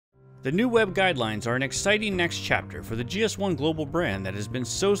The new web guidelines are an exciting next chapter for the GS1 global brand that has been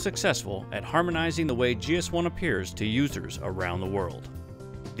so successful at harmonizing the way GS1 appears to users around the world.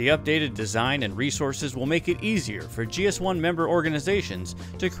 The updated design and resources will make it easier for GS1 member organizations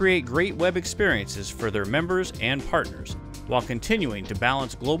to create great web experiences for their members and partners, while continuing to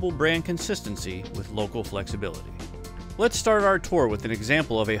balance global brand consistency with local flexibility. Let's start our tour with an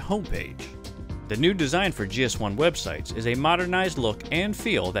example of a homepage. The new design for GS1 websites is a modernized look and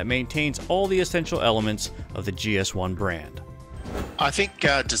feel that maintains all the essential elements of the GS1 brand. I think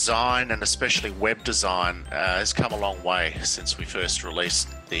design, and especially web design, has come a long way since we first released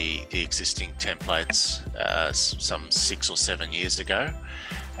the existing templates some 6 or 7 years ago.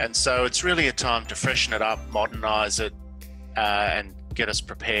 And so it's really a time to freshen it up, modernize it, and get us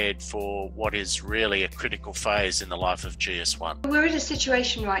prepared for what is really a critical phase in the life of GS1. We're in a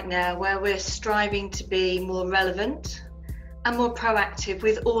situation right now where we're striving to be more relevant and more proactive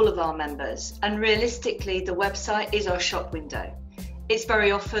with all of our members. And realistically, the website is our shop window. It's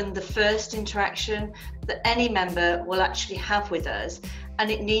very often the first interaction that any member will actually have with us,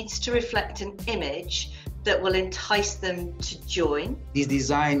 and it needs to reflect an image that will entice them to join. This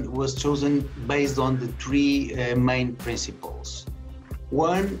design was chosen based on the three main principles.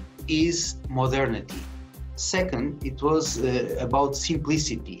 One is modernity. Second, it was about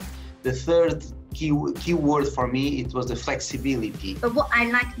simplicity. The third key word for me, it was the flexibility. But what I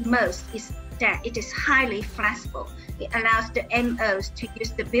like most is that it is highly flexible. It allows the MOs to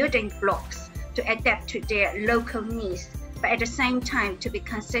use the building blocks to adapt to their local needs, but at the same time to be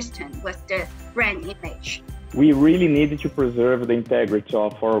consistent with the brand image. We really needed to preserve the integrity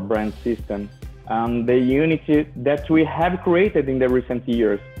of our brand system and the unity that we have created in the recent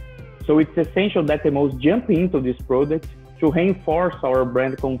years. So it's essential that the MOs jump into this product to reinforce our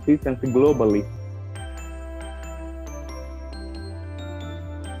brand consistency globally.